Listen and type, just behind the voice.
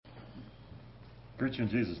Greet you in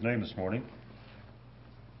Jesus' name this morning.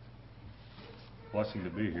 Blessing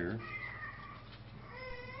to be here.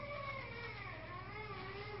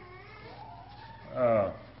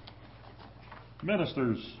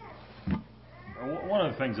 Ministers, one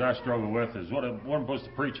of the things I struggle with is what I'm supposed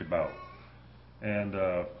to preach about. And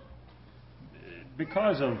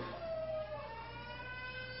because of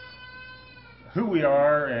who we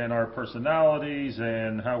are and our personalities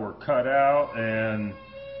and how we're cut out, and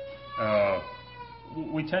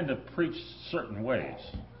we tend to preach certain ways.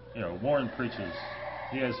 You know, Warren preaches,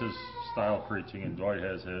 he has his style of preaching, and Dwight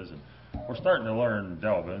has his, and we're starting to learn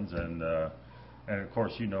Delvin's, and of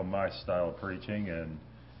course you know my style of preaching,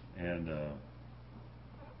 and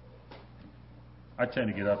I tend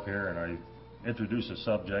to get up here and I introduce a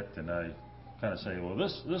subject, and I kind of say, well,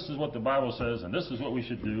 this is what the Bible says, and this is what we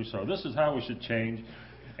should do, so this is how we should change,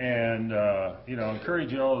 and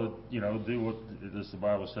encourage you all to do what the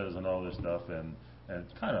Bible says and all this stuff, and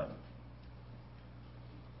it's kind of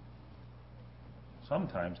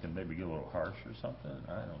sometimes can maybe get a little harsh or something.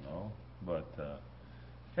 I don't know, but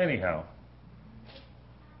anyhow.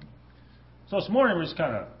 So this morning we're just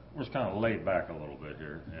kind of laid back a little bit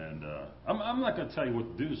here, and I'm not going to tell you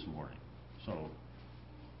what to do this morning. So.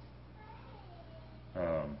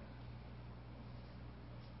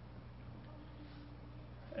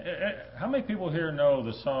 How many people here know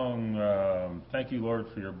the song "Thank You, Lord,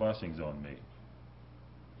 for Your Blessings on Me"?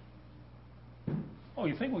 Oh,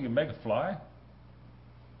 you think we can make it fly?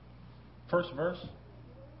 First verse: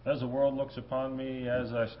 as the world looks upon me,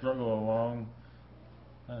 as I struggle along,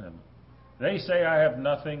 they say I have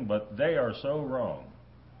nothing, but they are so wrong.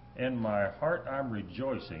 In my heart I'm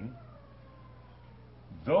rejoicing,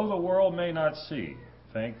 though the world may not see.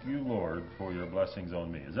 Thank you, Lord, for your blessings on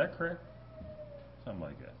me. Is that correct? Something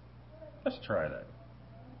like that. Let's try that.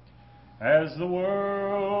 As the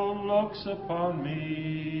world looks upon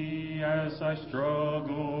me, as I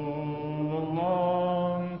struggle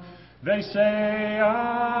along, they say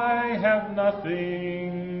I have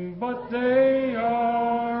nothing, but they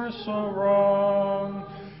are so wrong.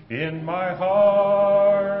 In my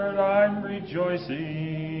heart I'm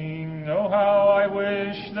rejoicing, oh how I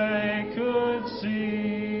wish they could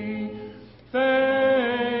see.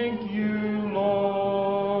 Thank you,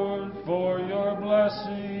 Lord, for your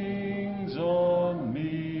blessings on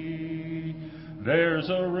me. There's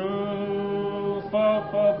a roof up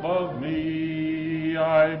above me,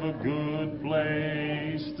 I've a good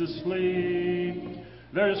place to sleep.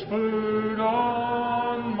 There's food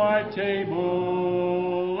on my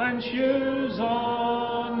table and shoes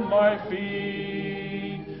on my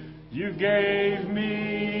feet. You gave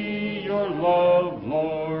me your love,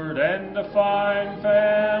 Lord, and a fine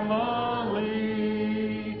family.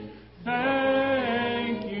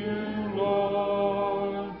 Thank you,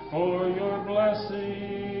 Lord, for your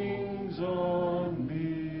blessings on me.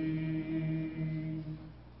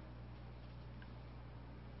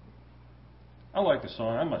 I like the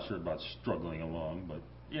song. I'm not sure about struggling along, but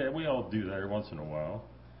yeah, we all do that every once in a while.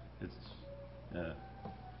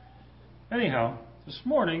 Anyhow, this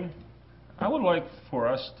morning, I would like for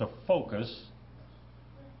us to focus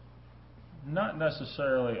not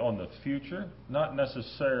necessarily on the future, not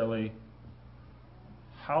necessarily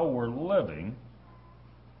how we're living,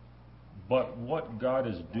 but what God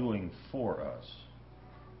is doing for us.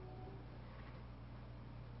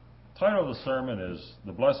 The title of the sermon is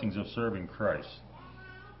The Blessings of Serving Christ.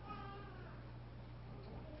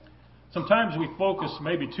 Sometimes we focus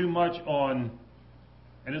maybe too much on,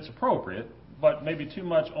 and it's appropriate, but maybe too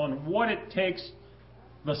much on what it takes,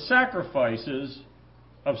 the sacrifices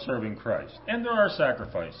of serving Christ. And there are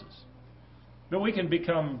sacrifices. But we can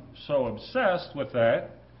become so obsessed with that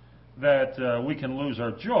we can lose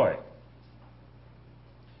our joy.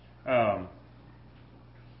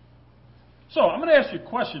 So I'm going to ask you a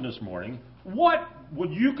question this morning. What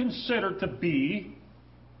would you consider to be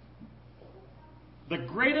the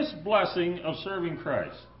greatest blessing of serving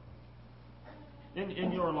Christ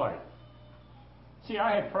in your life? See,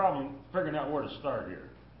 I had a problem figuring out where to start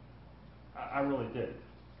here. I really did.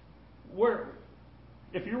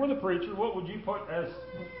 If you were the preacher, what would you put as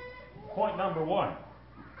point number one?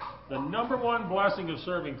 The number one blessing of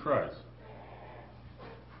serving Christ.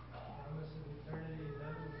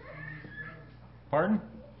 Pardon?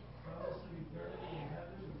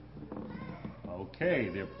 Okay,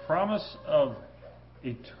 the promise of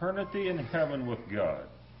eternity in heaven with God.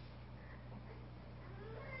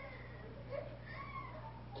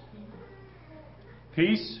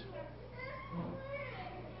 Peace.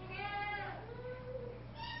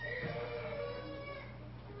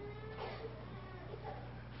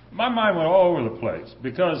 my mind went all over the place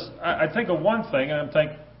because I think of one thing and I'm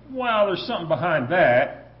thinking, wow, there's something behind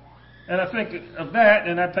that. And I think of that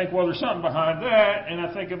and I think, well, there's something behind that. And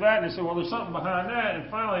I think of that and I say, well, there's something behind that.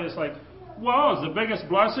 And finally it's like, wow, is the biggest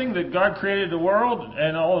blessing that God created the world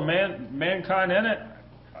and all the mankind in it?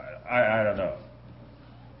 I don't know.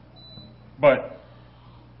 But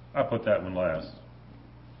I put that one last.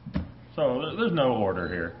 So there's no order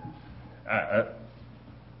here.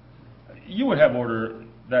 You would have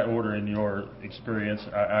that order in your experience.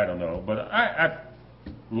 I don't know. But I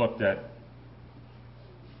looked at,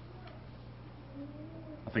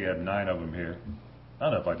 I think I have 9 of them here. I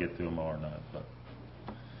don't know if I get through them all or not. But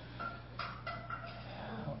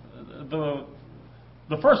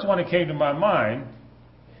the first one that came to my mind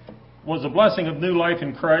was the blessing of new life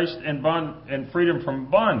in Christ and freedom from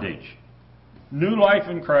bondage. New life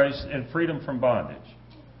in Christ and freedom from bondage.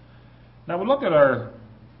 Now we look at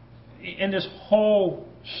in this whole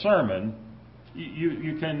sermon,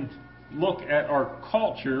 you can look at our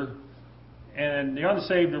culture and the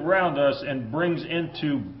unsaved around us and brings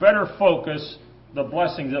into better focus the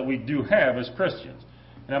blessings that we do have as Christians.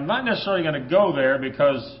 And I'm not necessarily going to go there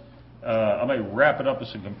because I may wrap it up with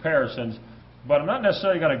some comparisons, but I'm not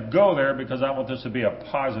necessarily going to go there because I want this to be a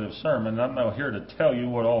positive sermon. I'm not here to tell you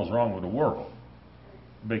what all is wrong with the world,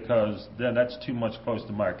 because then that's too much close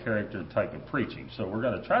to my character type of preaching. So we're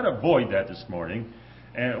going to try to avoid that this morning,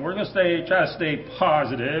 and we're going to try to stay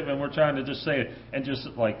positive, and we're trying to just say and just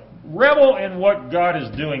like revel in what God is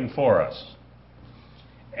doing for us.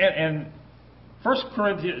 And 2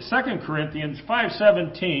 Corinthians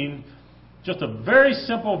 5:17, just a very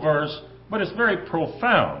simple verse, but it's very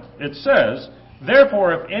profound. It says,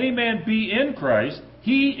 "Therefore, if any man be in Christ,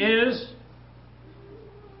 he is,"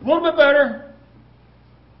 a little bit better,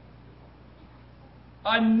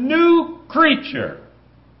 "a new creature."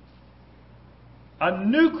 A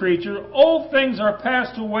new creature. Old things are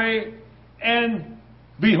passed away, and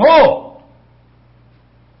behold,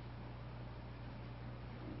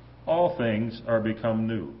 all things are become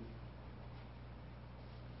new.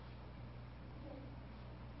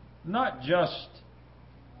 Not just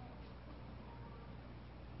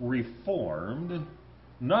reformed,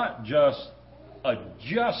 not just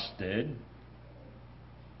adjusted.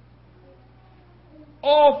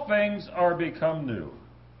 All things are become new.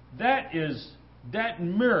 That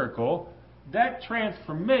miracle, that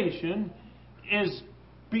transformation is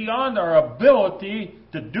beyond our ability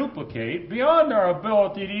to duplicate, beyond our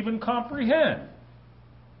ability to even comprehend.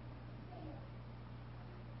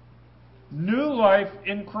 New life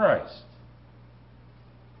in Christ.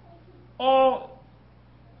 All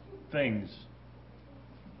things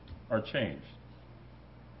are changed.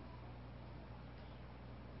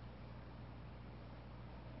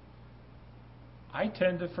 I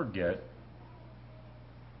tend to forget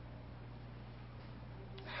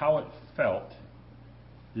how it felt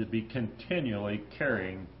to be continually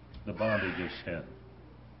carrying the bondage of sin.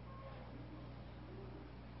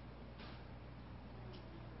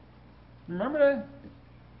 Remember that?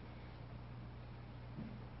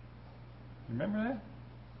 Remember that?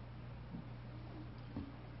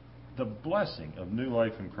 The blessing of new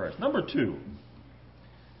life in Christ. Number 2,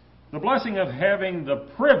 the blessing of having the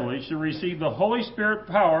privilege to receive the Holy Spirit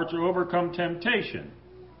power to overcome temptation.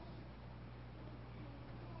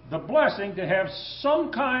 The blessing to have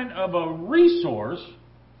some kind of a resource,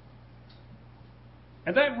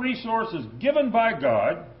 and that resource is given by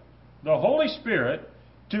God, the Holy Spirit,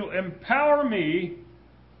 to empower me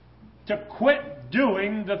to quit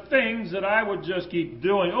doing the things that I would just keep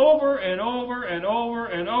doing over and over and over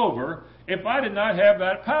and over if I did not have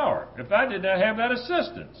that power, if I did not have that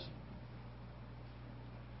assistance.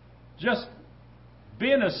 Just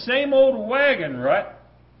being the same old wagon rut,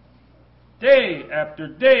 day after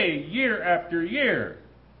day, year after year,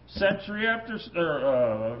 century after,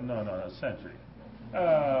 not century.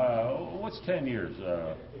 What's 10 years?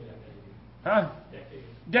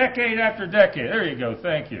 Decade after decade. There you go.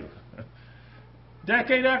 Thank you.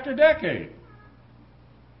 Decade after decade.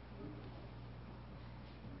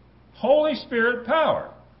 Holy Spirit power.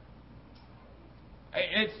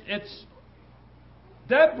 It's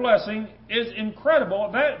that blessing is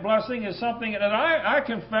incredible. That blessing is something that I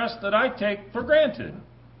confess that I take for granted.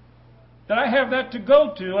 That I have that to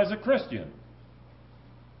go to as a Christian.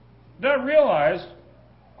 That I realize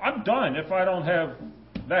I'm done if I don't have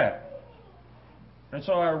that. And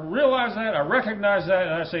so I realize that, I recognize that,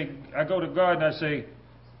 and I go to God and I say,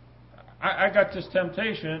 I got this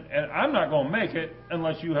temptation, and I'm not going to make it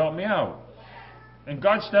unless you help me out. And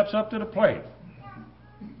God steps up to the plate.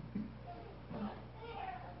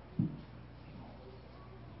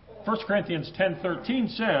 1 Corinthians 10:13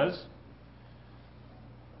 says,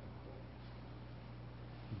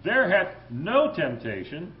 "There hath no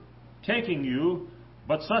temptation taking you,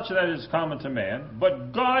 but such that is common to man.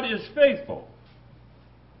 But God is faithful,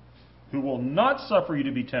 who will not suffer you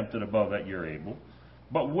to be tempted above that you're able,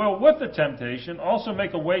 but will with the temptation also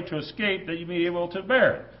make a way to escape that you may be able to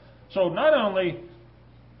bear it." So not only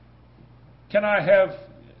can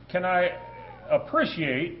I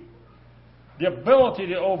appreciate the ability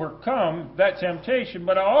to overcome that temptation,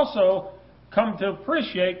 but I also come to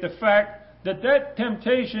appreciate the fact that that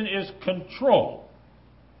temptation is controlled.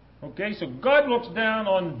 Okay, so God looks down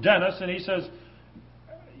on Dennis and he says,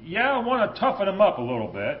 "Yeah, I want to toughen him up a little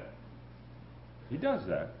bit." He does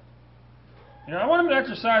that. I want him to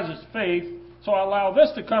exercise his faith, so I allow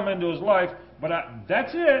this to come into his life, but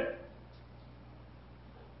that's it.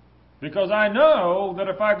 Because I know that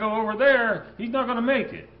if I go over there, he's not going to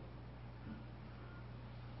make it.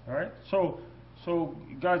 All right? So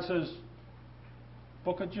God says,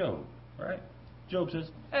 book of Job, right? Job says,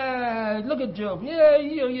 look at Job.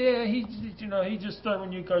 Yeah, he's just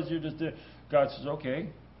stubborn you because you're just there. God says, okay,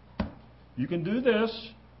 you can do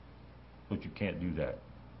this, but you can't do that.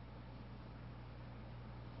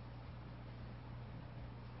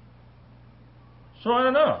 So I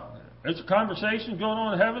don't know. There's a conversation going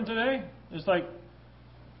on in heaven today. It's like,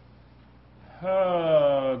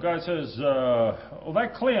 God says,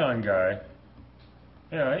 that Cleon guy,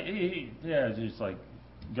 it's just like,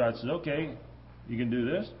 God says, okay, you can do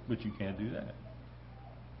this, but you can't do that.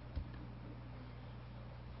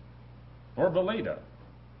 Or Belida,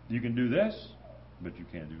 you can do this, but you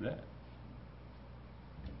can't do that.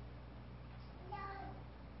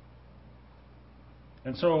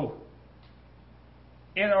 And so,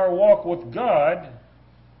 in our walk with God,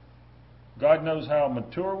 God knows how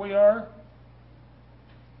mature we are.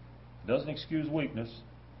 Doesn't excuse weakness,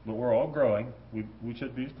 but we're all growing. We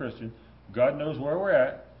should be as Christians. God knows where we're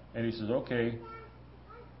at, and He says, okay,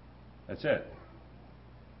 that's it.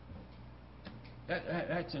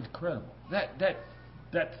 That's incredible. That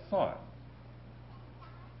thought.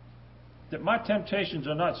 That my temptations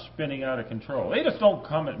are not spinning out of control. They just don't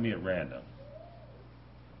come at me at random.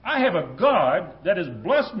 I have a God that has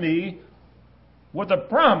blessed me with a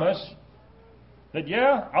promise that,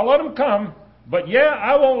 I'll let him come, but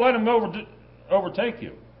I won't let him overtake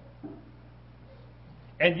you.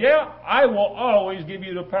 And I will always give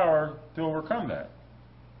you the power to overcome that.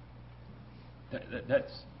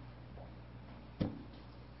 That's...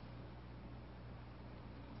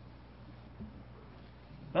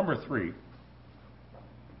 Number 3.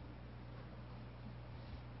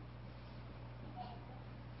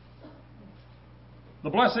 The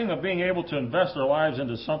blessing of being able to invest our lives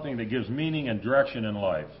into something that gives meaning and direction in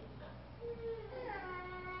life.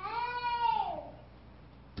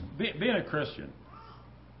 Being a Christian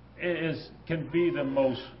can be the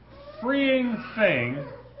most freeing thing.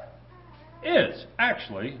 I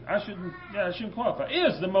shouldn't qualify.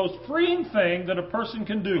 Is the most freeing thing that a person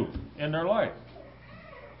can do in their life.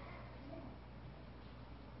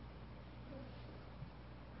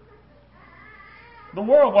 The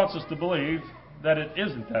world wants us to believe that it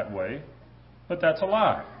isn't that way, but that's a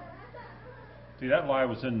lie. See, that lie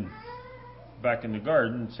was back in the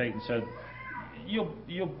garden. Satan said,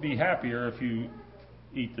 "You'll be happier if you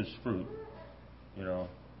eat this fruit.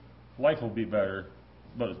 Life will be better,"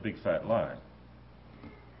 but it's a big fat lie.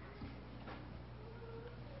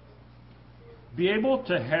 Be able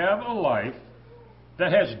to have a life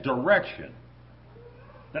that has direction.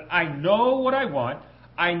 That I know what I want.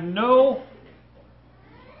 I know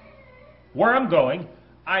where I'm going.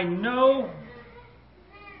 I know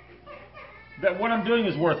that what I'm doing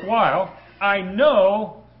is worthwhile. I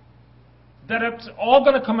know that it's all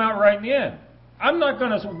going to come out right in the end. I'm not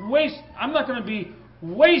going to be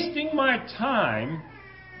wasting my time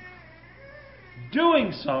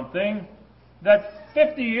doing something that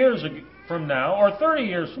 50 years from now or 30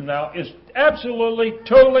 years from now is absolutely,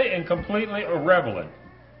 totally, and completely irrelevant.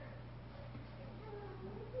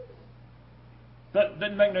 That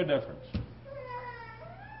doesn't make no difference.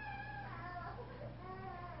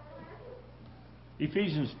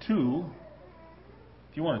 Ephesians 2,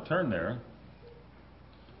 if you want to turn there,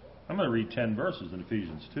 I'm going to read 10 verses in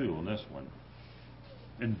Ephesians 2 on this one.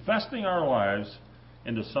 Investing our lives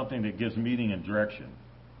into something that gives meaning and direction.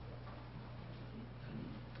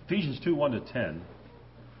 Ephesians 2, 1 to 10.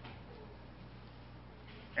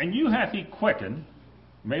 "And you hath He quickened,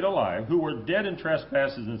 made alive, who were dead in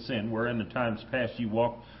trespasses and sin, wherein in times past ye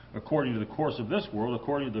walked according to the course of this world,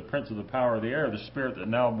 according to the prince of the power of the air, the spirit that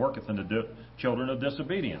now worketh in the children of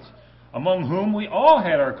disobedience, among whom we all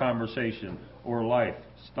had our conversation or life,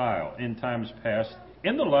 style in times past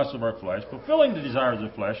in the lusts of our flesh, fulfilling the desires of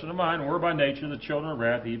the flesh and the mind, and were by nature the children of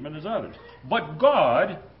wrath, even as others. But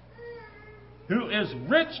God, who is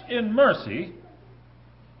rich in mercy,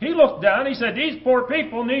 He looked down, He said, these poor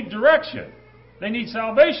people need direction. They need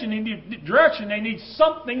salvation, they need direction, they need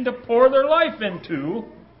something to pour their life into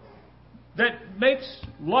that makes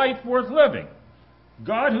life worth living.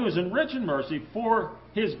 God, who is rich in mercy, for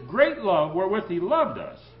His great love wherewith He loved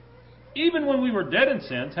us, even when we were dead in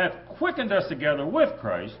sins, hath quickened us together with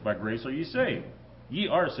Christ. By grace are ye saved. Ye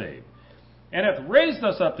are saved. And hath raised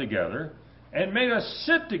us up together, and made us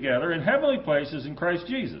sit together in heavenly places in Christ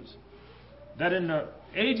Jesus, that in the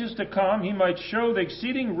ages to come He might show the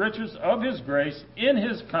exceeding riches of His grace in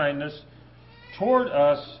His kindness toward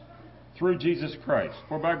us through Jesus Christ.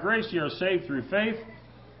 For by grace ye are saved through faith,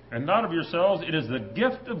 and not of yourselves. It is the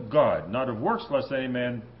gift of God, not of works, lest any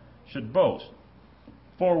man should boast.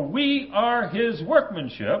 For we are His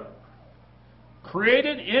workmanship,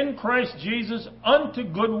 created in Christ Jesus unto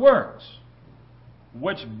good works,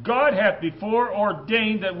 which God hath before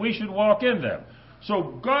ordained that we should walk in them.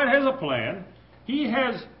 So God has a plan. He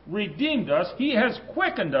has redeemed us. He has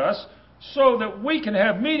quickened us so that we can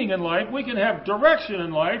have meaning in life. We can have direction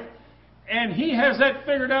in life. And He has that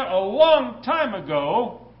figured out a long time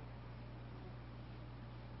ago.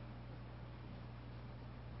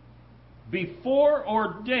 Before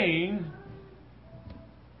ordained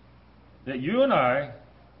that you and I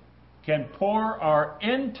can pour our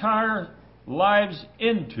entire lives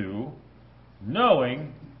into,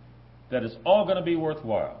 knowing that it's all going to be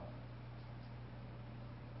worthwhile.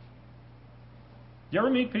 You ever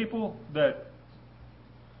meet people that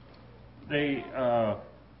they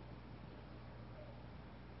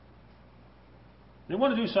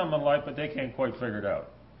want to do something in life, but they can't quite figure it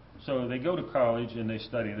out? So they go to college and they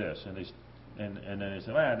study this, and then they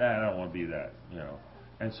say, I don't want to be that, you know.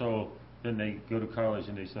 And so then they go to college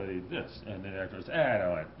and they study this, and then after say, I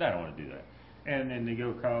don't want to do that. And then they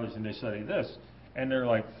go to college and they study this, and they're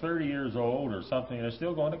like 30 years old or something, and they're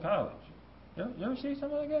still going to college. You ever see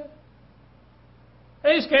something like that?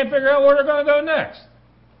 They just can't figure out where they're going to go next.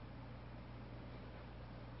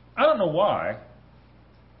 I don't know why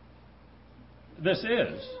this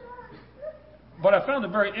is, but I found it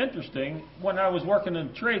very interesting when I was working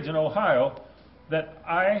in trades in Ohio that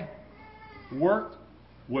I worked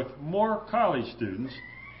with more college students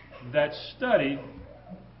that studied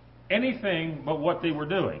anything but what they were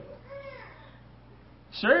doing.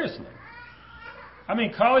 Seriously. I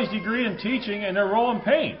mean, college degree in teaching, and they're rolling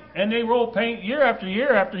paint. And they roll paint year after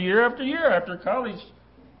year after year after year after college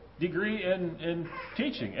degree in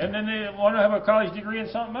teaching. And then they want to have a college degree in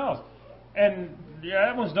something else. And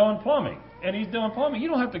that one's doing plumbing. And he's doing plumbing. You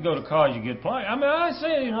don't have to go to college to get plumbing. I mean, I'm not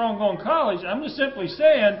saying anything wrong going to college. I'm just simply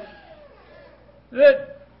saying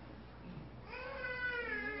that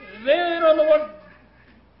they don't know what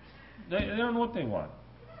they don't know what they want.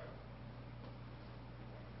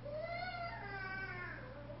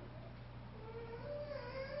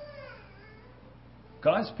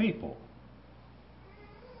 God's people,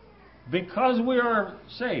 because we are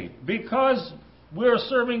saved, because we are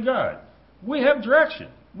serving God, we have direction.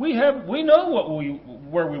 We know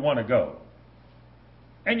where we want to go.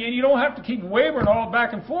 And you don't have to keep wavering all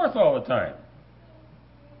back and forth all the time.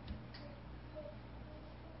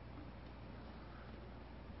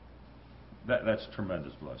 That's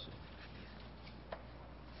tremendous blessing.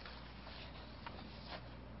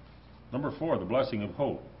 Number 4, the blessing of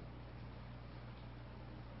hope.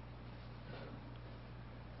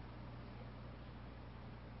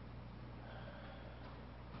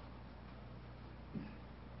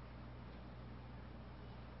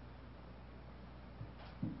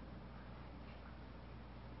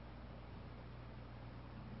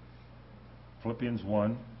 Philippians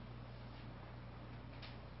 1.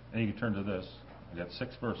 And you can turn to this. I've got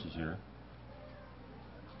 6 verses here.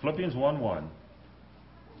 Philippians 1:1.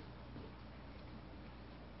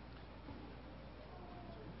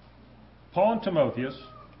 Paul and Timotheus,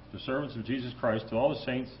 the servants of Jesus Christ, to all the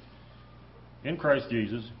saints in Christ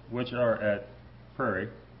Jesus, which are at Prairie,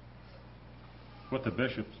 with the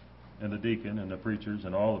bishops and the deacon and the preachers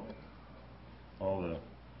and all the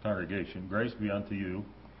congregation, grace be unto you.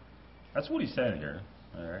 That's what he's saying here.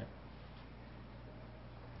 All right.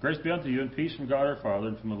 Grace be unto you and peace from God our Father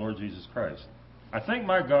and from the Lord Jesus Christ. I thank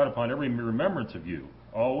my God upon every remembrance of you,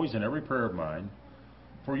 always in every prayer of mine,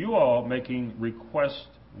 for you all making request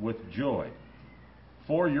with joy,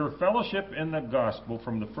 for your fellowship in the gospel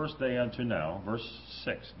from the first day unto now. Verse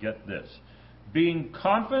 6, get this. Being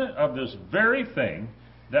confident of this very thing,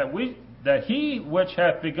 that that he which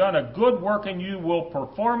hath begun a good work in you will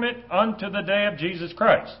perform it unto the day of Jesus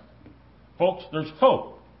Christ. Folks, there's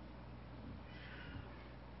hope.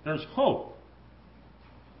 There's hope.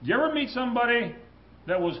 Did you ever meet somebody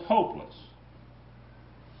that was hopeless?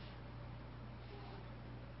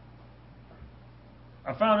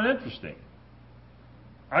 I found it interesting.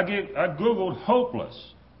 I Googled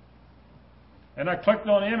hopeless. And I clicked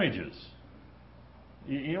on images.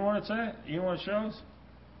 You know what it said? You know what it shows?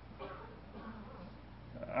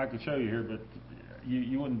 I could show you here, but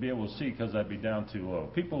you wouldn't be able to see because I'd be down too low.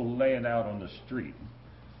 People laying out on the street.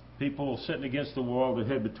 People sitting against the wall, their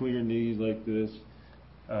head between their knees like this.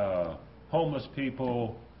 Homeless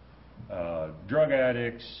people, drug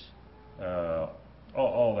addicts,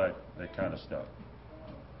 all that kind of stuff.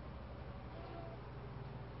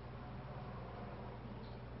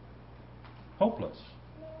 Hopeless.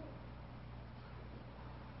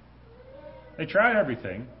 They tried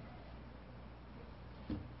everything.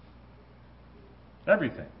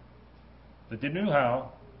 Everything. That they knew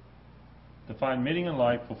how to find meaning in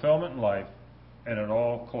life, fulfillment in life, and it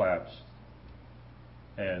all collapsed.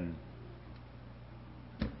 And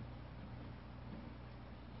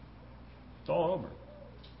it's all over.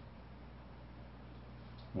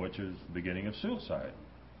 Which is the beginning of suicide.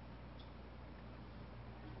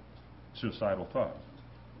 Suicidal thought.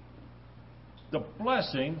 The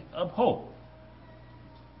blessing of hope.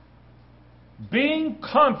 Being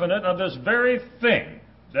confident of this very thing,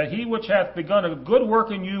 that he which hath begun a good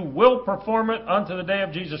work in you will perform it unto the day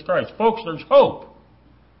of Jesus Christ. Folks, there's hope.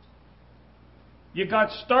 You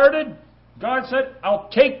got started, God said, I'll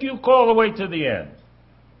take you all the way to the end.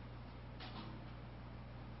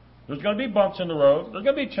 There's going to be bumps in the road. There's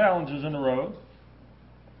going to be challenges in the road.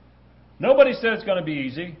 Nobody said it's going to be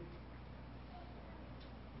easy.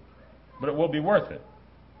 But it will be worth it.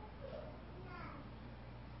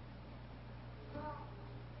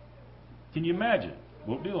 Can you imagine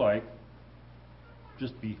what it would be like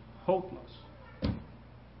just be hopeless?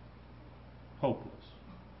 Hopeless.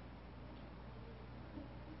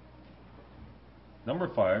 Number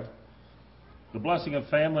 5, the blessing of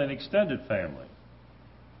family and extended family.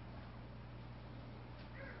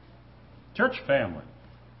 Church family.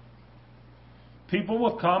 People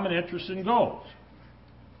with common interests and goals.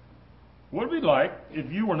 What would it be like if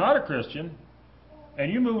you were not a Christian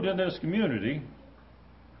and you moved into this community?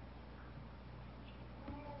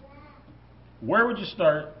 Where would you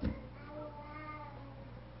start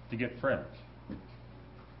to get friends?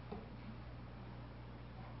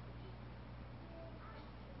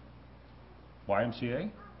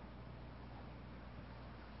 YMCA?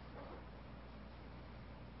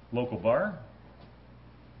 Local bar?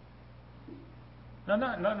 No,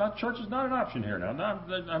 not church is not an option here now.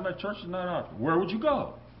 Church is not an option. Where would you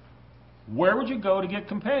go? Where would you go to get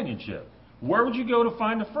companionship? Where would you go to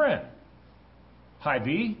find a friend?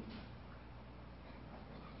 Hy-Vee?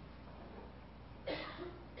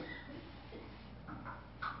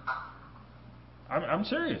 I'm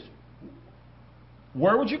serious.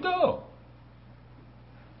 Where would you go?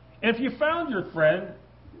 If you found your friend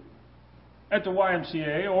at the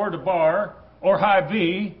YMCA or the bar or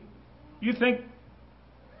Hy-Vee, you think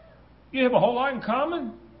you have a whole lot in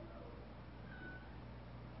common?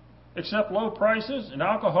 Except low prices and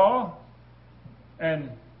alcohol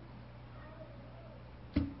and,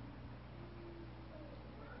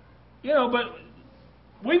 but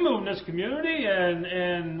we moved in this community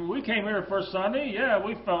and we came here first Sunday. Yeah,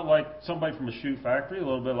 we felt like somebody from a shoe factory, a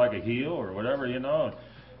little bit like a heel or whatever,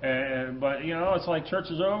 but it's like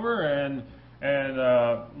church is over and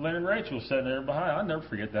Lynn and Rachel sitting there behind. I'll never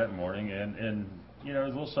forget that morning and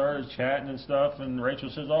we'll start chatting and stuff, and Rachel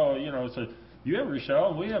says, so you have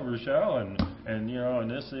Rochelle, and we have Rochelle, and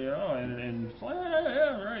this, and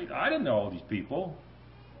yeah, right. I didn't know all these people.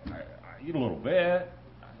 I a little bit,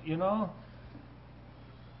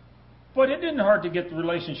 But it didn't hurt to get the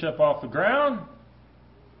relationship off the ground.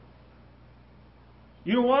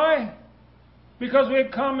 You know why? Because we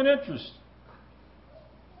had common interests.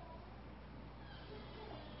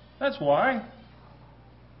 That's why.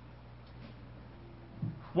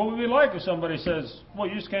 What would it be like if somebody says, well,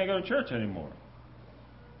 you just can't go to church anymore?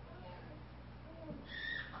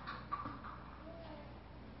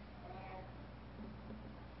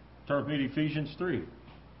 Turn with me to Ephesians 3.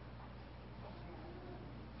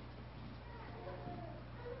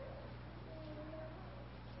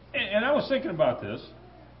 And I was thinking about this,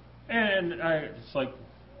 and it's like,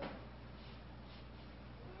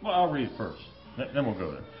 well, I'll read it first, then we'll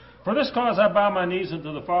go there. For this cause I bow my knees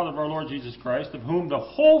unto the Father of our Lord Jesus Christ, of whom the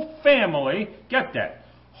whole family, get that,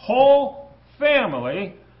 whole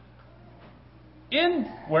family, in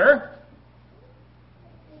where?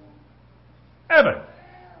 Heaven.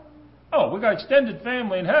 Oh, we got extended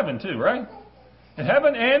family in heaven too, right? And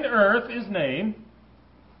heaven and earth is named,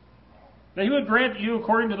 that He would grant you,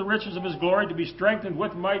 according to the riches of His glory, to be strengthened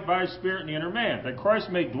with might by His Spirit in the inner man, that Christ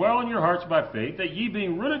may dwell in your hearts by faith, that ye,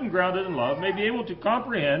 being rooted and grounded in love, may be able to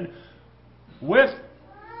comprehend with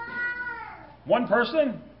one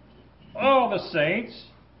person, all the saints,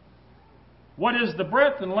 what is the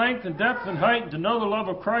breadth and length and depth and height, and to know the love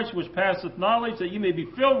of Christ which passeth knowledge, that ye may be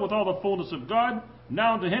filled with all the fullness of God.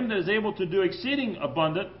 Now unto Him that is able to do exceeding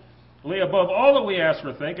abundantly above all that we ask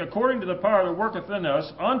or think, according to the power that worketh in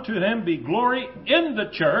us, unto Him be glory in the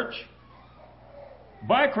church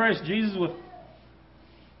by Christ Jesus with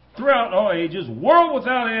throughout all ages, world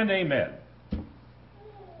without end. Amen.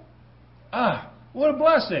 Ah, what a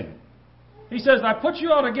blessing. He says, I put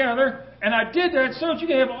you all together, and I did that so that you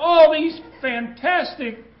can have all these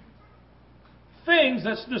fantastic things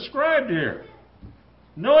that's described here.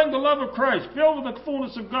 Knowing the love of Christ, filled with the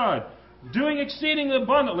fullness of God, doing exceedingly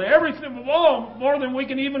abundantly, everything, all more than we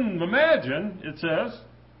can even imagine, it says.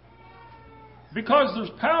 Because there's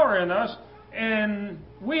power in us, and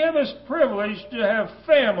we have this privilege to have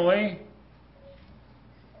family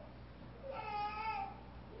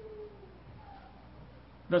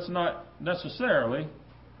that's not necessarily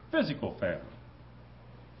physical family,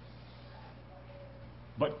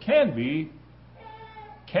 but can be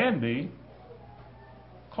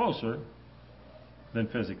closer than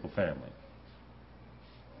physical family.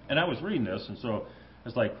 And I was reading this, and so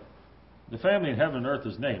it's like, the family in heaven and earth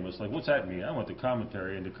is named. It's like, what's that mean? I went to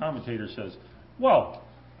commentary, and the commentator says, well,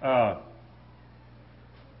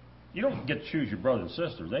 you don't get to choose your brothers and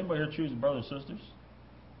sisters. Anybody here choose your brothers and sisters?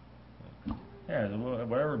 Yeah,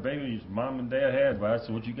 whatever babies mom and dad had, well, that's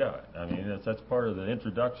what you got. I mean, that's part of the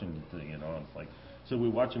introduction thing, you know. It's like, so we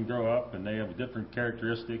watch them grow up, and they have different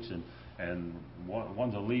characteristics, and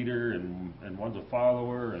one's a leader, and one's a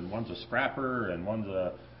follower, and one's a scrapper, and one's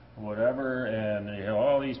a whatever, and they have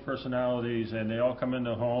all these personalities, and they all come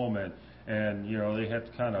into home, and you know, they have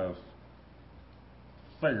to kind of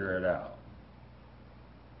figure it out,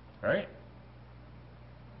 right?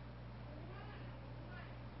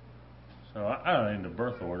 So I don't know in the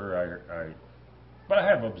birth order, but I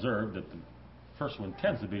have observed that the first one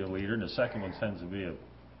tends to be a leader, and the second one tends to be a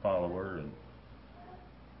follower, and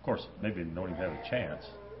of course, maybe they don't even have a chance.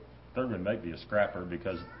 Third one might be a scrapper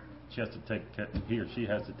because he or she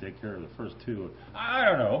has to take care of the first two. I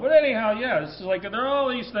don't know. But anyhow, yeah, this is like, there are all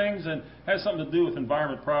these things, and has something to do with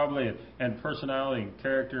environment probably, and personality and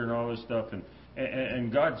character and all this stuff. And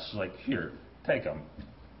God's like, here, take them.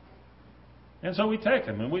 And so we take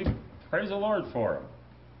them, and we praise the Lord for them.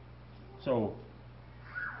 So,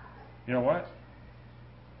 you know what?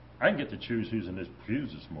 I didn't get to choose who's in this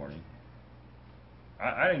pews this morning.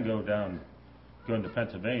 I didn't go into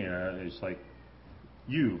Pennsylvania. It's like,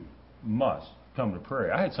 you must come to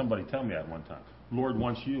prayer. I had somebody tell me that one time. Lord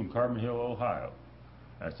wants you in Carbon Hill, Ohio.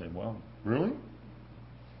 I said, well, really?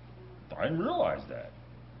 I didn't realize that.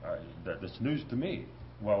 That's news to me.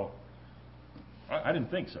 Well, I didn't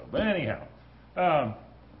think so. But anyhow.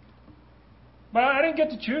 But I didn't get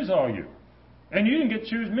to choose all you. And you didn't get to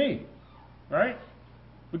choose me. Right?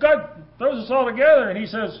 But God throws us all together and He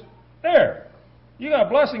says, there, you got a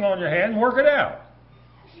blessing on your hand, work it out.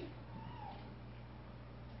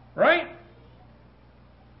 Right?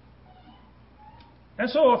 And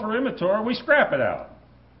so if we're immature, we scrap it out.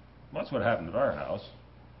 Well, that's what happened at our house.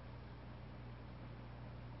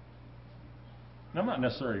 And I'm not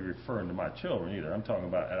necessarily referring to my children either. I'm talking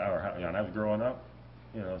about at our house. You know, when I was growing up,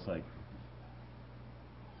 you know, it's like.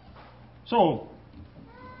 So,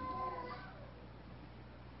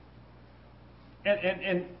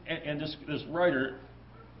 and this writer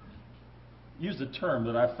used a term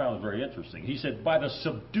that I found very interesting. He said, by the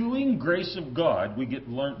subduing grace of God, we get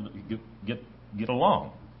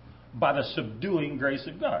along. By the subduing grace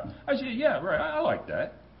of God. I said, yeah, right, I like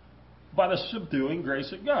that. By the subduing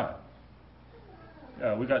grace of God.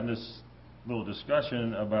 We got in this little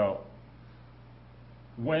discussion about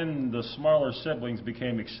when the smaller siblings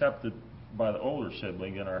became accepted by the older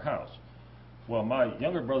sibling in our house. Well, my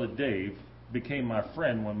younger brother Dave became my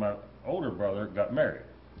friend when my older brother got married.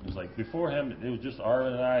 It was like, before him, it was just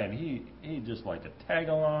Arvin and I, and he just like to tag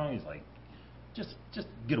along. He's like, just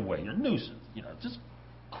get away. You're a nuisance. You know, just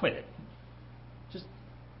quit it. Just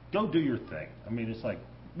go do your thing. I mean, it's like,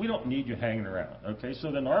 we don't need you hanging around. Okay, so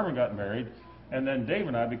then Arvin got married, and then Dave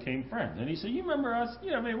and I became friends. And he said, you remember us?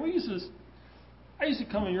 You know, I mean, I used to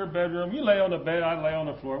come in your bedroom. You lay on the bed, I'd lay on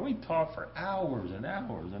the floor. We'd talk for hours and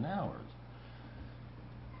hours and hours.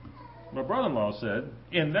 My brother-in-law said,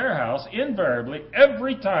 in their house, invariably,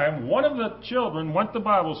 every time one of the children went to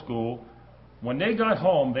Bible school, When they got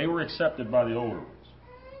home, they were accepted by the older ones.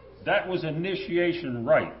 That was initiation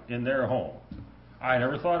rite in their home. I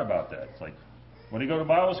never thought about that. It's like, when they go to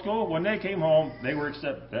Bible school, when they came home, they were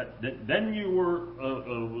accepted. Then you were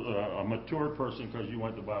a mature person because you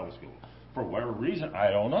went to Bible school. For whatever reason,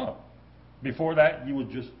 I don't know. Before that, you were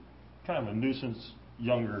just kind of a nuisance,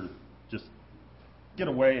 younger, just get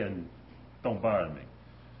away and don't bother me.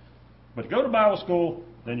 But go to Bible school,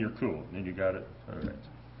 then you're cool. Then you got it. All right.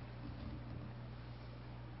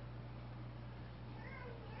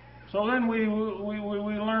 So then we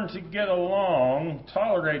learn to get along,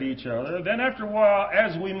 tolerate each other. Then after a while,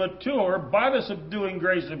 as we mature, by the subduing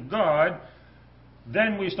grace of God,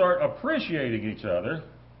 then we start appreciating each other.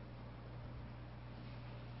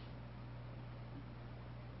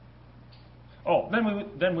 Oh,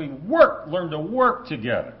 then we learn to work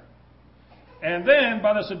together. And then,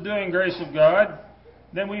 by the subduing grace of God,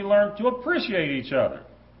 then we learn to appreciate each other.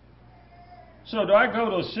 So do I go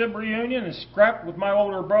to a SIB reunion and scrap with my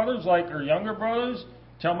older brothers or younger brothers?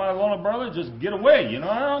 Tell my little brother, just get away.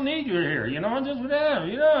 I don't need you here. I'm just with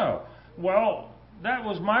them, Well, that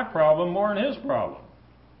was my problem more than his problem.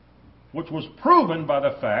 Which was proven by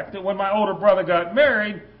the fact that when my older brother got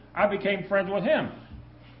married, I became friends with him.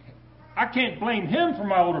 I can't blame him for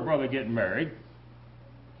my older brother getting married.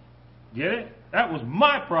 Get it? That was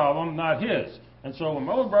my problem, not his. And so when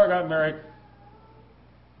my older brother got married,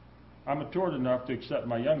 I matured enough to accept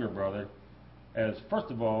my younger brother as,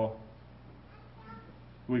 first of all,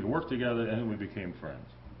 we could work together and then we became friends.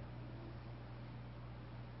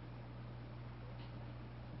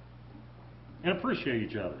 And appreciate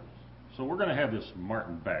each other. So we're going to have this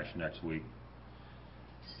Martin Bash next week.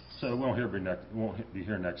 So we won't be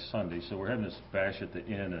here next Sunday. So we're having this bash at the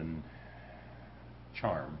Inn in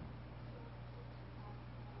Charm.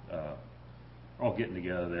 All getting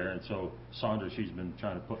together there, and so Sandra, she's been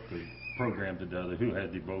trying to put the program together. Who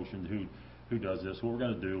had devotions? Who does this? What we're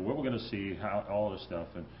going to do? What we're going to see? How all this stuff,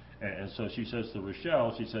 and so she says to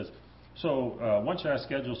Rochelle, she says, so why don't I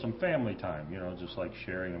schedule some family time? Just like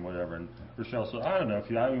sharing and whatever. And Rochelle said, I don't know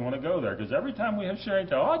if I even want to go there because every time we have sharing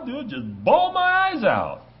time, all I do is just bawl my eyes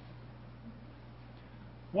out.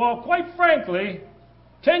 Well, quite frankly,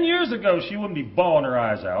 10 years ago she wouldn't be bawling her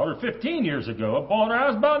eyes out, or 15 years ago, bawling her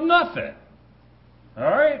eyes about nothing. All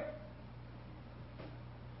right?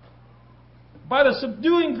 By the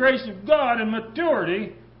subduing grace of God and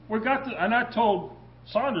maturity, and I told,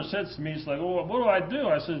 Sandra says to me, it's like, well, what do I do?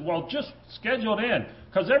 I said, well, just schedule it in.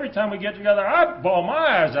 Because every time we get together, I bawl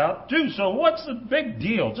my eyes out too, so what's the big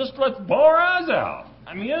deal? Just let's bawl our eyes out.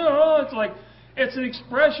 I mean, it's like, it's an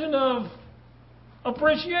expression of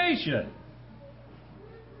appreciation.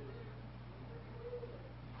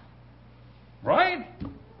 Right?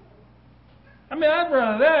 I mean, I'd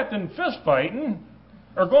rather that than fist fighting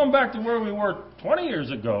or going back to where we were 20 years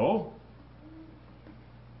ago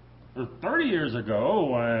or 30 years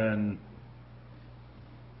ago when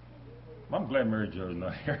I'm glad Mary Jo's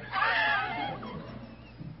not here.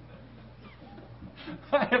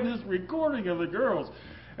 I have this recording of the girls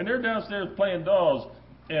and they're downstairs playing dolls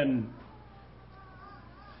and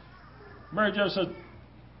Mary Jo says,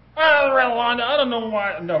 Rolanda, I don't know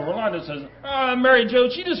why. No, Rolanda says, Mary Jo,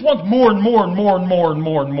 she just wants more and more and more and more and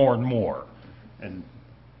more and more and more. And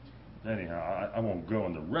anyhow, I won't go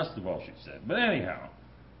on the rest of all she said. But anyhow,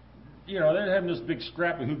 they're having this big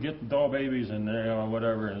scrap of who gets the doll babies and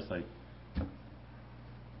whatever. And it's like,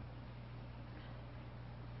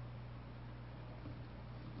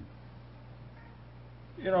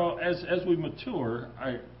 as we mature,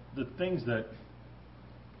 the things that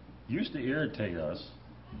used to irritate us,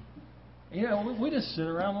 we just sit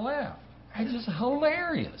around and laugh. It's just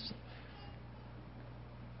hilarious.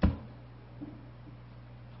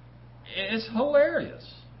 It's hilarious.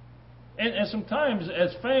 And sometimes,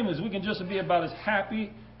 as families, we can just be about as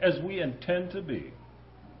happy as we intend to be.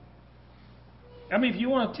 I mean, if you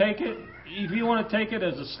want to take it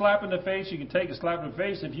as a slap in the face, you can take a slap in the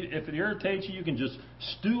face. If it irritates you, you can just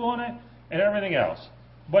stew on it and everything else.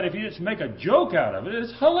 But if you just make a joke out of it,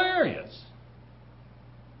 it's hilarious.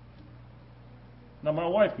 Now, my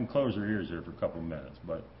wife can close her ears here for a couple of minutes,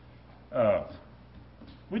 but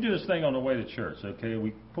we do this thing on the way to church, okay?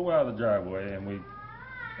 We pull out of the driveway and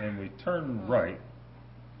we turn right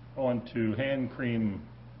onto Hand Cream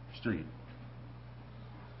Street.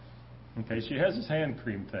 Okay, she has this hand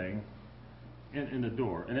cream thing in the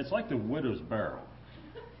door, and it's like the widow's barrel.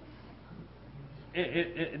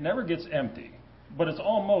 It never gets empty, but it's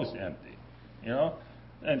almost empty,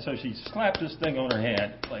 And so she slaps this thing on her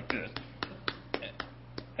hand like this.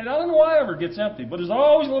 And I don't know why it ever gets empty, but there's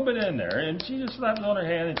always a little bit in there. And she just slaps it on her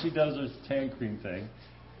hand and she does this hand cream thing.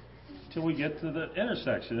 till we get to the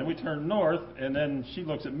intersection. Then we turn north, and then she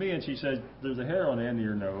looks at me and she says, there's a hair on the end of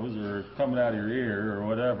your nose or coming out of your ear or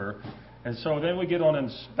whatever. And so then we get on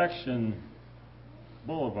Inspection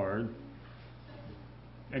Boulevard,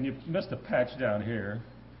 and you missed a patch down here.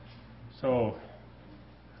 So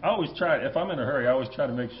I always try, if I'm in a hurry, I always try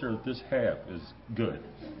to make sure that this half is good.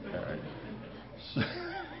 All right.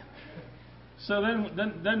 So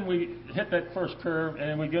then we hit that first curve,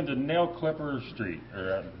 and we get into Nail Clipper Street,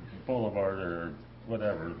 or Boulevard, or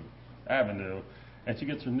whatever, Avenue, and she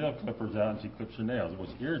gets her nail clippers out and she clips her nails. It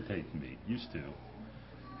was irritating me, used to.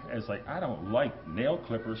 And it's like, I don't like nail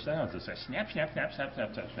clipper sounds. It's like snap, snap, snap, snap,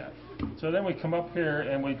 snap, snap, snap. So then we come up here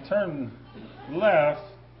and we turn left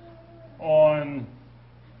on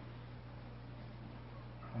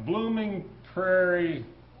Blooming Prairie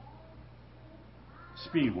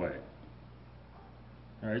Speedway.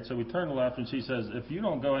 All right, so we turn left, and she says, if you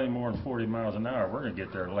don't go any more than 40 miles an hour, we're going to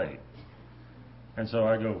get there late. And so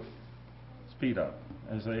I go, speed up.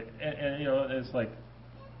 And you know, it's like,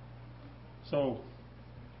 so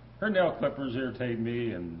her nail clippers irritate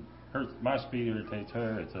me, and my speed irritates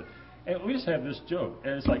her. And we just have this joke,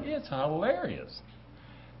 and it's like, it's hilarious.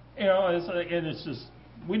 You know, it's like, and it's just,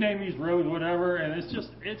 we name these roads whatever, and it's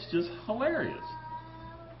just hilarious.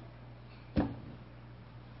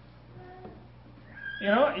 You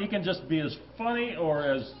know, you can just be as funny or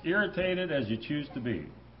as irritated as you choose to be.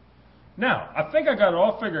 Now, I think I got it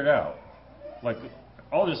all figured out, like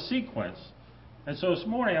all this sequence. And so this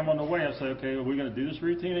morning I'm on the way. I say, okay, are we going to do this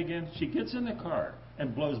routine again? She gets in the car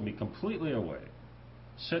and blows me completely away.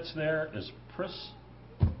 Sits there as pris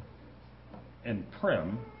and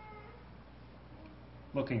prim,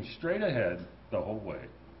 looking straight ahead the whole way.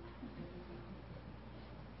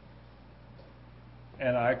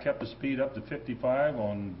 And I kept the speed up to 55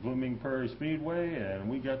 on Blooming Prairie Speedway, and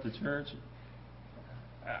we got to church.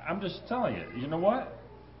 I'm just telling you, you know what?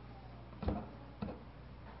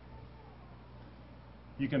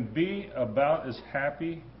 You can be about as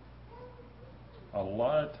happy a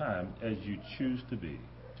lot of time as you choose to be.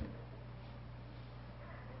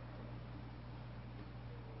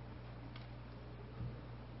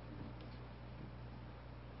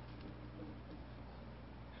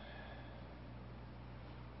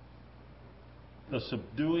 The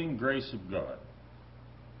subduing grace of God.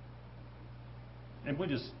 And we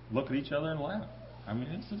just look at each other and laugh. I mean,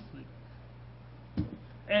 it's just like,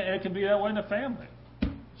 and it can be that way in the family.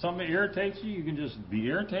 Something irritates you, you can just be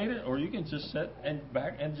irritated, or you can just sit and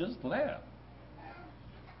back and just laugh.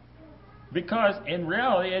 Because in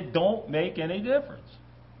reality, it don't make any difference.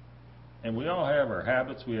 And we all have our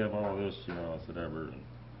habits. We have all this, you know, whatever.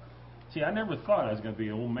 See, I never thought I was going to be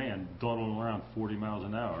an old man dawdling around 40 miles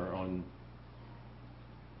an hour on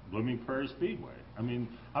Blooming Prairie Speedway. I mean,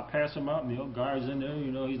 I pass him out, and the old guy's in there,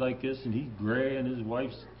 you know, he's like this, and he's gray, and his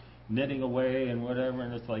wife's knitting away and whatever,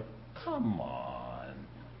 and it's like, come on,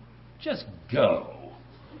 just go.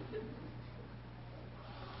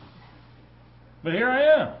 But here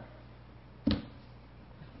I am.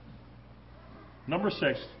 Number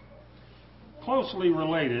 6, closely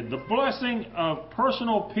related, the blessing of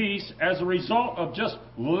personal peace as a result of just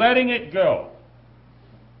letting it go.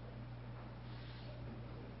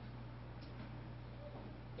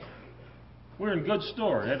 We're in good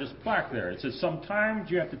store. It had this plaque there. It says,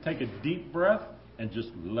 sometimes you have to take a deep breath and just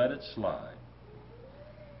let it slide.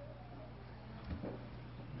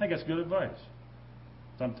 I think that's good advice.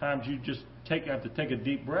 Sometimes you just have to take a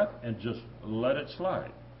deep breath and just let it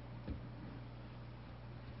slide.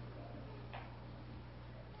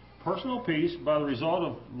 Personal peace by the result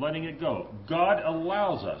of letting it go. God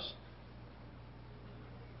allows us,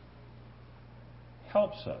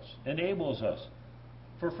 helps us, enables us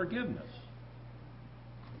for forgiveness.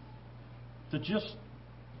 To just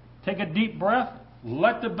take a deep breath,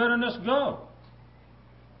 let the bitterness go.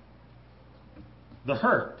 The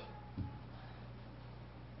hurt.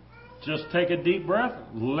 Just take a deep breath,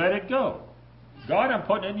 let it go. God, I'm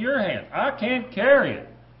putting it in your hand. I can't carry it.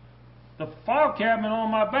 The file cabinet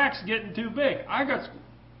on my back's getting too big. I got to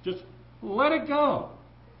just let it go.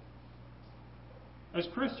 As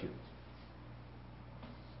Christians,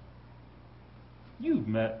 you've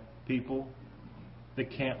met people that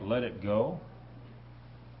can't let it go.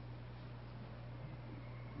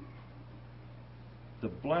 The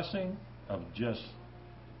blessing of just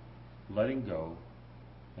letting go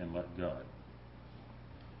and let God.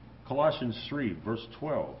 Colossians 3, verse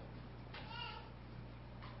 12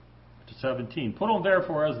 to 17. Put on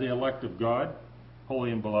therefore as the elect of God,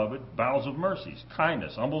 holy and beloved, bowels of mercies,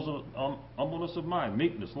 kindness, humbleness of mind,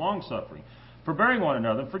 meekness, long-suffering, forbearing one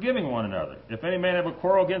another, and forgiving one another. If any man have a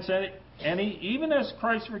quarrel against And even as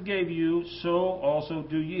Christ forgave you, so also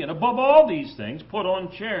do ye. And above all these things, put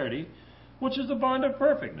on charity, which is the bond of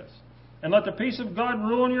perfectness. And let the peace of God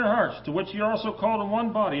rule in your hearts, to which ye are also called in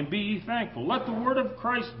one body, and be ye thankful. Let the word of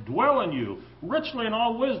Christ dwell in you, richly in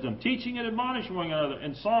all wisdom, teaching and admonishing one another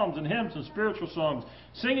in psalms and hymns and spiritual songs,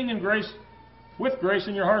 singing in grace with grace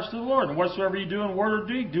in your hearts to the Lord. And whatsoever you do in word or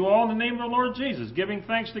deed, do all in the name of the Lord Jesus, giving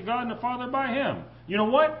thanks to God and the Father by Him. You know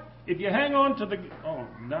what? If you hang on to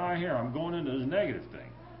now I hear I'm going into this negative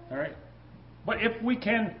thing. All right? But if we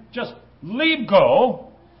can just leave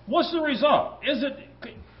go, what's the result? Is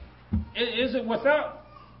it without?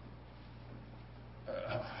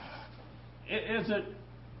 Is it?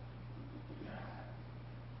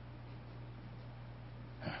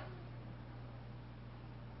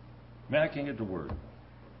 Man, I can't get the word.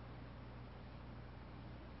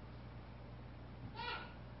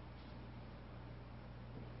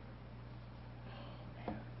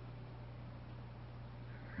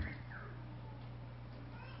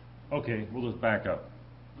 Okay, we'll just back up.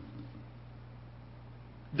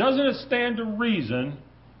 Doesn't it stand to reason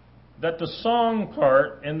that the song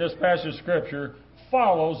part in this passage of Scripture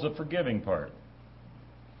follows the forgiving part?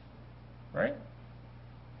 Right?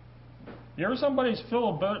 You ever somebody's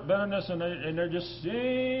full of bitterness and they're just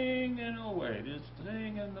singing away, just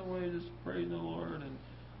praising the Lord,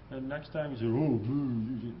 and next time you say,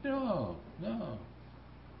 oh, no.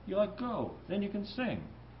 You let go. Then you can sing.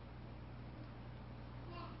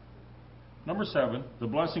 Number 7, the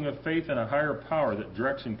blessing of faith in a higher power that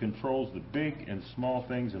directs and controls the big and small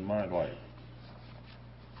things in my life.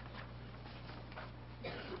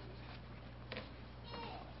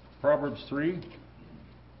 Proverbs 3,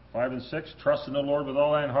 5 and 6, trust in the Lord with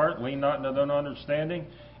all thine heart, lean not into thine own understanding.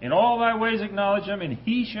 In all thy ways acknowledge him, and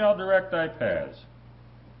he shall direct thy paths.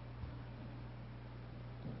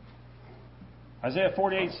 Isaiah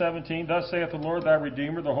 48:17, thus saith the Lord thy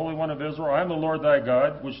Redeemer, the Holy One of Israel, I am the Lord thy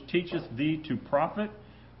God, which teacheth thee to profit,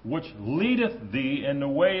 which leadeth thee in the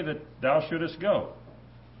way that thou shouldest go.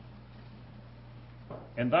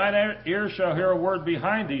 And thine ears shall hear a word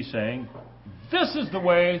behind thee, saying, this is the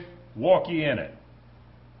way, walk ye in it,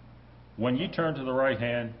 when ye turn to the right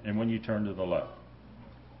hand and when ye turn to the left.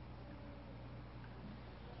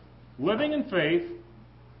 Living in faith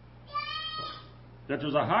that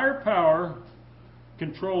there's a higher power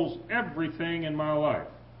controls everything in my life.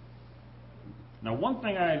 Now, one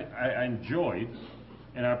thing I enjoyed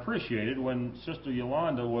and I appreciated when Sister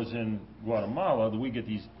Yolanda was in Guatemala, that we get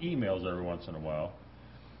these emails every once in a while,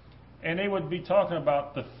 and they would be talking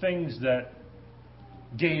about the things that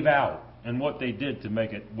gave out and what they did to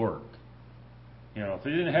make it work. You know, if they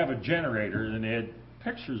didn't have a generator, then they had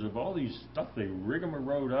pictures of all these stuff they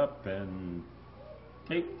rigmaroled up and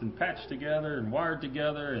taped and patched together and wired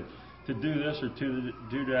together and to do this or to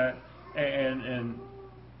do that, and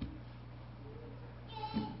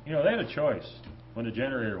you know, they had a choice when the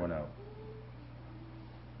generator went out.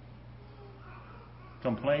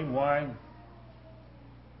 Complain, whine.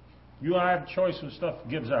 You and I have a choice when stuff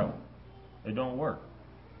gives out. It don't work.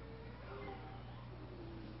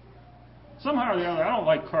 Somehow or the other, I don't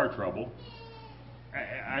like car trouble.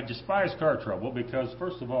 I despise car trouble because,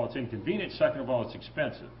 first of all, it's inconvenient. Second of all, it's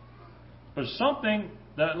expensive. But something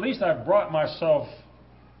that at least I've brought myself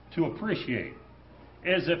to appreciate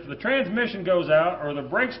is if the transmission goes out or the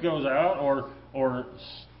brakes goes out or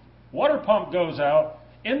water pump goes out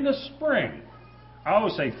in the spring, I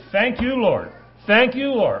always say, thank you, Lord. Thank you,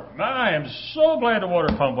 Lord. I am so glad the water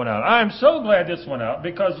pump went out. I am so glad this went out,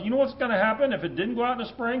 because you know what's going to happen if it didn't go out in the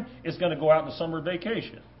spring? It's going to go out in the summer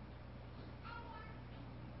vacation.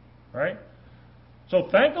 Right? So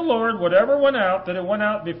thank the Lord, whatever went out, that it went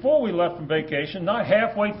out before we left from vacation, not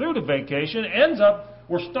halfway through the vacation. It ends up,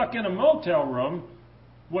 we're stuck in a motel room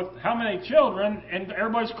with how many children, and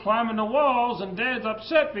everybody's climbing the walls, and Dad's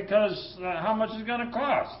upset because how much it's going to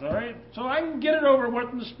cost. All right? So I can get it over with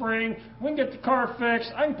in the spring. We can get the car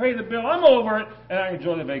fixed. I can pay the bill. I'm over it, and I can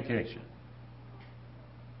enjoy the vacation.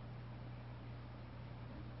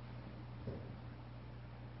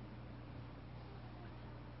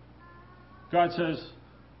 God says,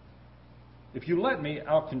 if you let me,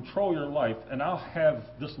 I'll control your life, and I'll have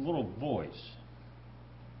this little voice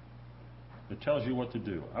that tells you what to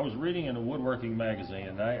do. I was reading in a woodworking magazine,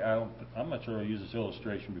 and I'm not sure I used this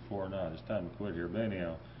illustration before or not. It's time to quit here. But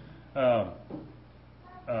anyhow,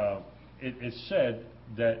 it said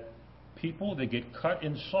that people that get cut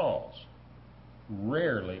in saws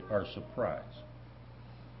rarely are surprised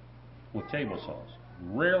with table saws.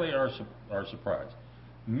 Rarely are surprised.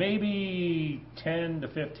 Maybe 10 to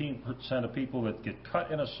 15% of people that get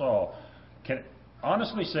cut in a saw can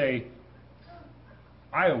honestly say,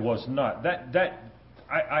 I was not. That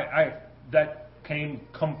came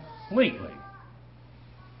completely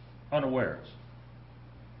unawares.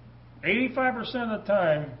 85% of the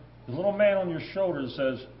time, the little man on your shoulder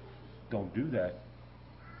says, "Don't do that.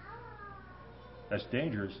 That's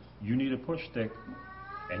dangerous. You need a push stick."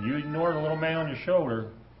 And you ignore the little man on your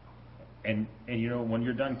shoulder, and you know, when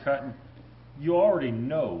you're done cutting, you already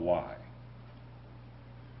know why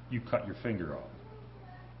you cut your finger off.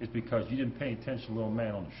 It's because you didn't pay attention to the little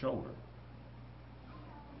man on the shoulder.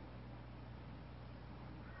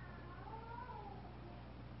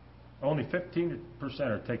 Only 15%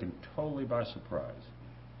 are taken totally by surprise.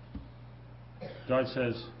 God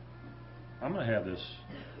says, "I'm going to have this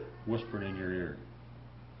whispered in your ear.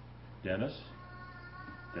 Dennis,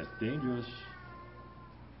 that's dangerous.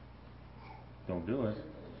 Don't do it."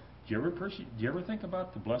 Do you ever think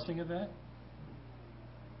about the blessing of that?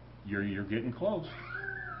 You're getting close.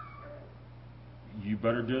 You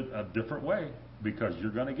better do it a different way, because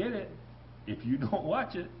you're going to get it. If you don't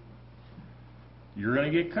watch it, you're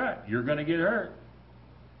going to get cut. You're going to get hurt.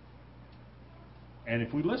 And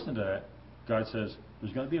if we listen to that, God says,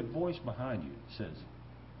 there's going to be a voice behind you that says,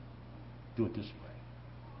 "Do it this way.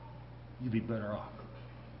 You'll be better off."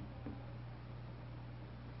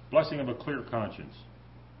 Blessing of a clear conscience.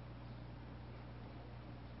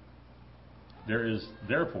 There is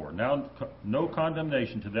therefore now no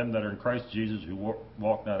condemnation to them that are in Christ Jesus, who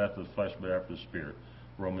walk not after the flesh but after the Spirit.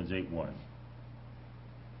 Romans 8:1.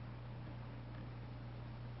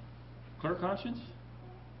 Clear conscience?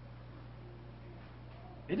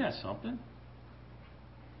 Isn't that something?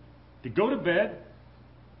 To go to bed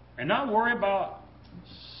and not worry about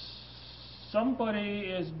somebody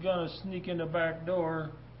is going to sneak in the back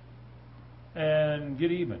door and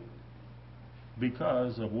get even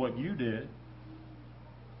because of what you did,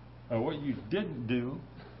 or what you didn't do,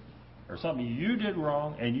 or something you did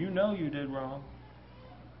wrong and you know you did wrong.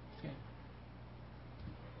 Okay.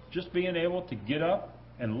 Just being able to get up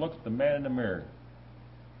and look at the man in the mirror,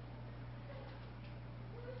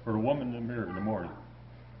 or the woman in the mirror in the morning.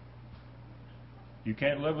 You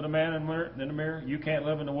can't live with a man in the mirror. You can't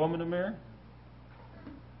live in a woman in the mirror.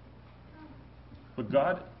 But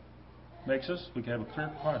God makes us, we can have a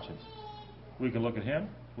clear conscience. We can look at Him.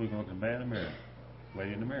 We can look at the man in the mirror,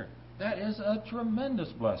 lady in the mirror. That is a tremendous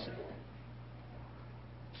blessing.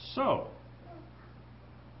 So,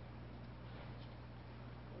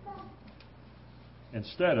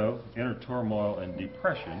 instead of inner turmoil and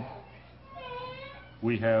depression,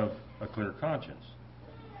 we have a clear conscience.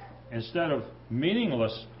 Instead of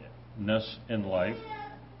meaninglessness in life,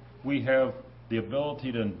 we have the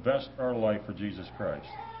ability to invest our life for Jesus Christ.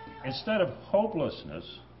 Instead of hopelessness,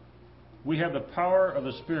 we have the power of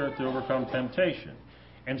the Spirit to overcome temptation.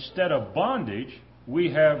 Instead of bondage,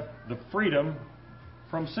 we have the freedom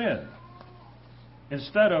from sin.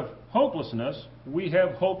 Instead of hopelessness, we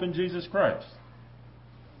have hope in Jesus Christ.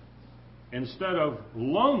 Instead of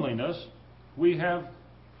loneliness, we have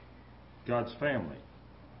God's family.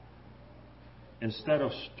 Instead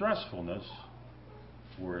of stressfulness,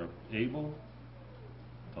 we're able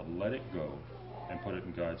to let it go and put it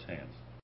in God's hands.